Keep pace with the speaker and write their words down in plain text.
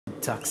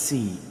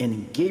Toxie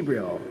and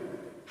Gabriel.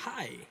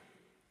 Hi.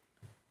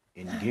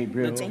 And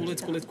Gabriel.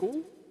 Let's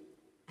go.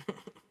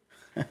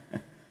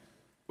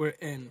 We're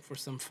in for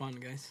some fun,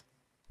 guys.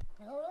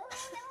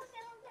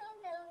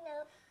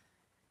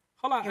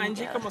 Hola,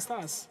 Angie, ¿cómo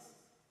estás?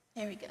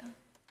 Here we go.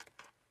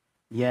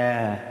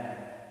 Yeah.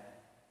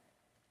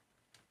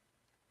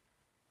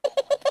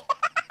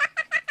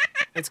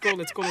 Let's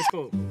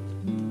go.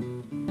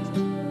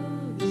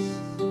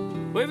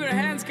 Wave your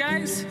hands,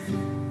 guys.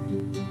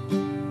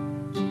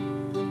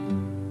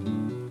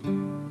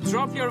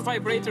 Drop your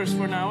vibrators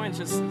for now and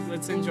just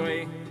let's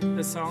enjoy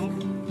the song.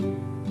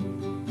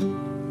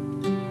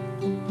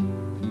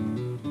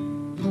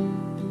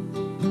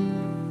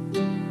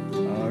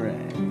 All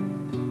right.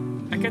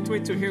 I can't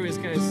wait to hear you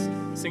guys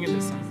singing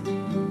this song.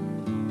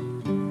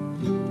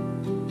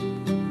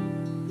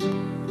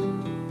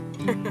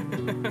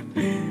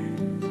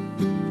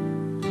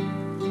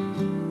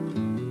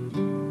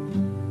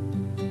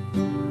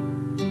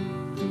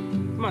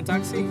 Come on,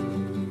 Toxie.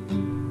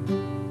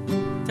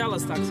 Tell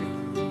us, Toxie.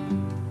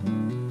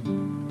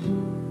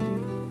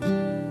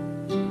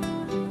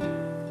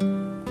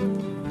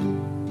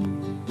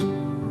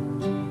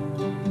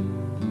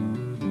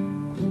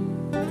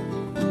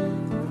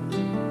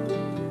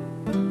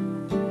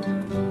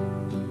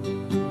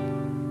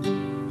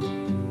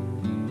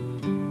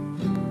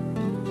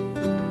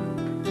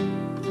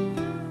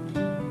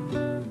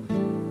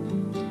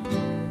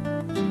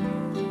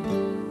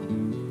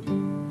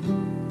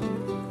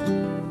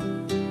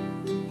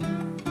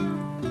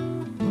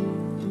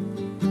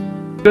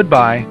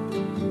 Goodbye.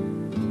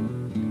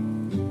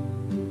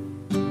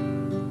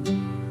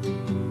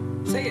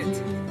 Say it.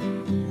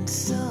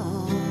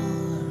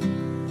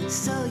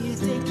 So you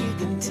think you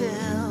can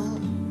tell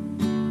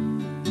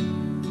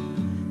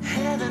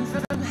heaven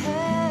from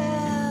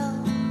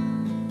hell,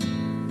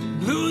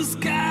 Blue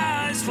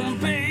skies from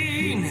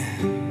pain.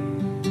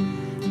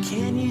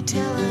 can you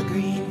tell a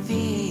green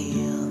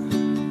field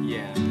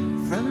Yeah.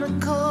 from a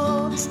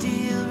cold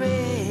steel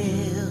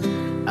rail?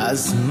 I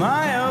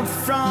smile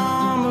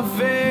from a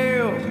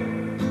veil.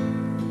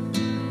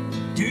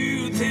 Do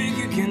you think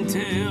you can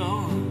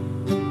tell?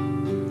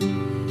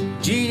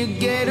 G to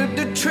get up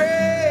the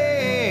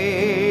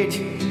trade.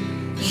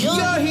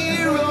 Your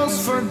heroes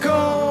for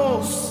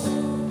ghosts.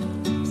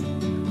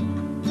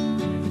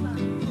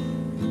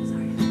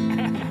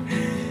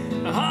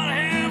 A hot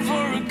hand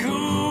for a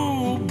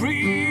cool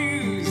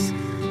breeze.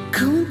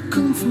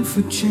 Come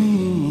for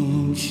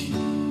change.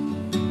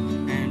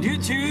 And you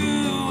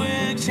two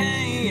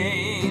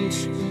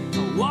exchange.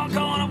 Walk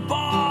on a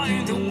bar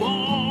into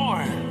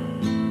war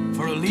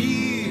for a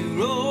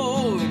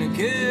hero in a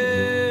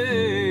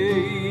cage.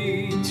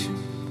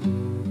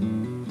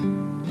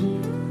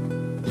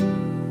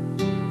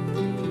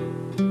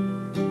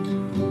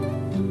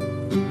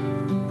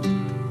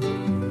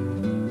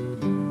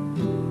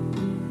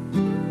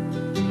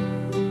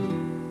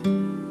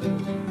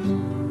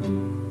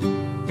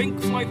 Pink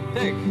Floyd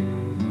Pig.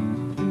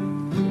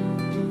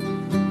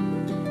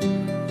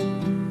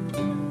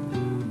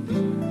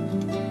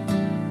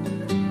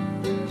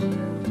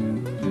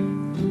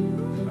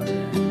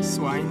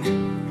 Swine.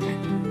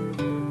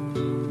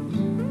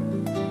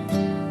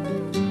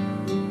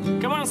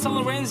 Come on,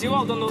 SolarWinds, you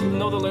all don't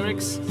know the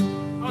lyrics.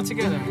 All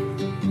together.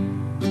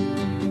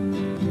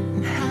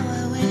 How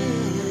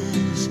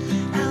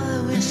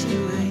I wish you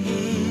were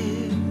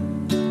here.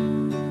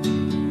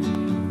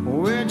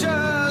 We're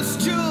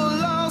just two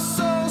lost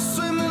souls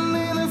swimming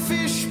in a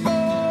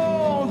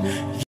fishbowl.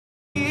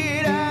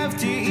 Year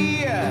after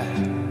year.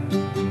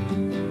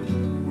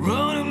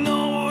 Running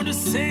over the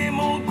same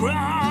old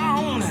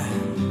ground.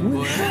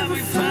 What have we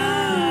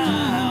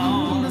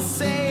found? The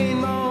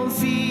same old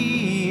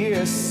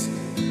fears.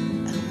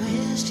 I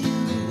wish you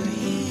were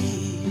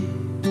here.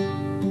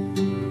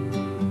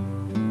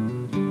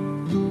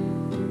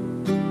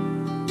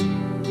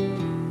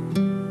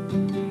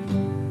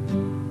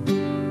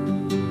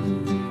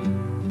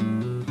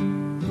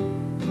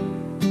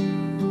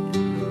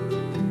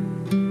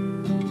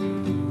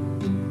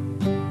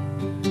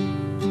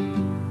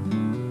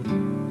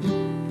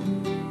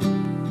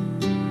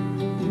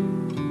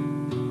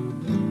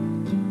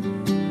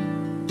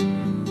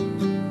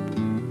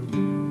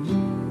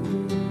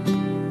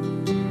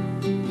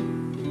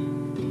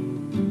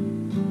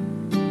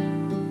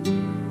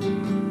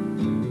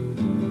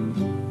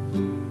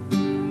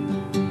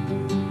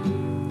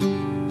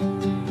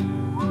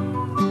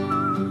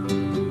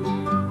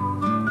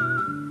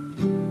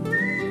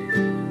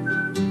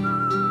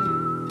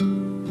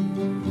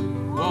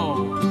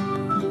 Whoa.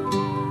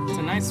 It's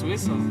a nice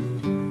whistle.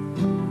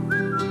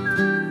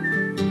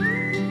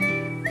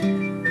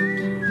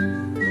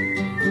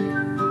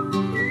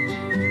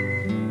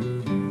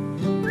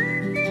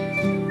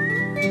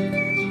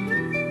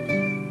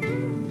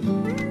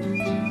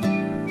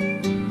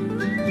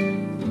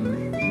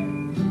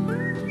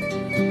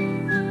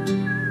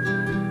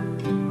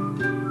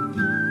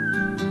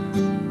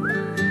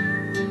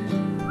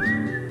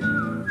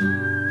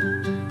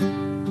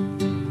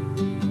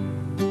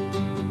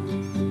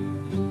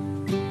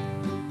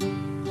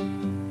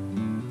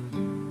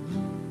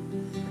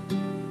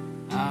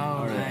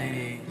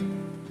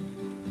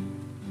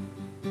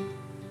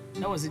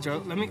 That was it,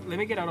 Joe. Let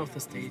me get out of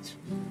the stage.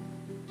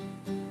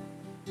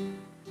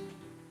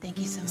 Thank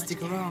you so much,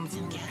 Stick Erik around for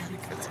and Gab. every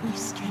Let cut. me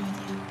stream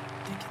with you.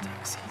 Thank you,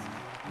 Toxie.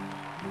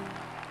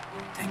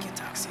 Thank you,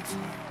 Toxie,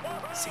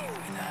 for singing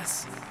with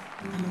us.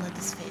 I'm gonna let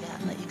this fade out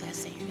and let you guys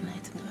say your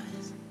goodnights and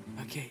goodbyes.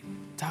 Okay,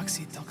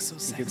 Toxie talks so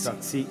Thank you,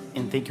 sexy. Toxie,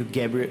 and thank you,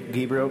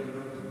 Gabriel,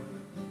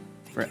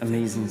 for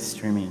amazing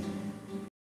streaming.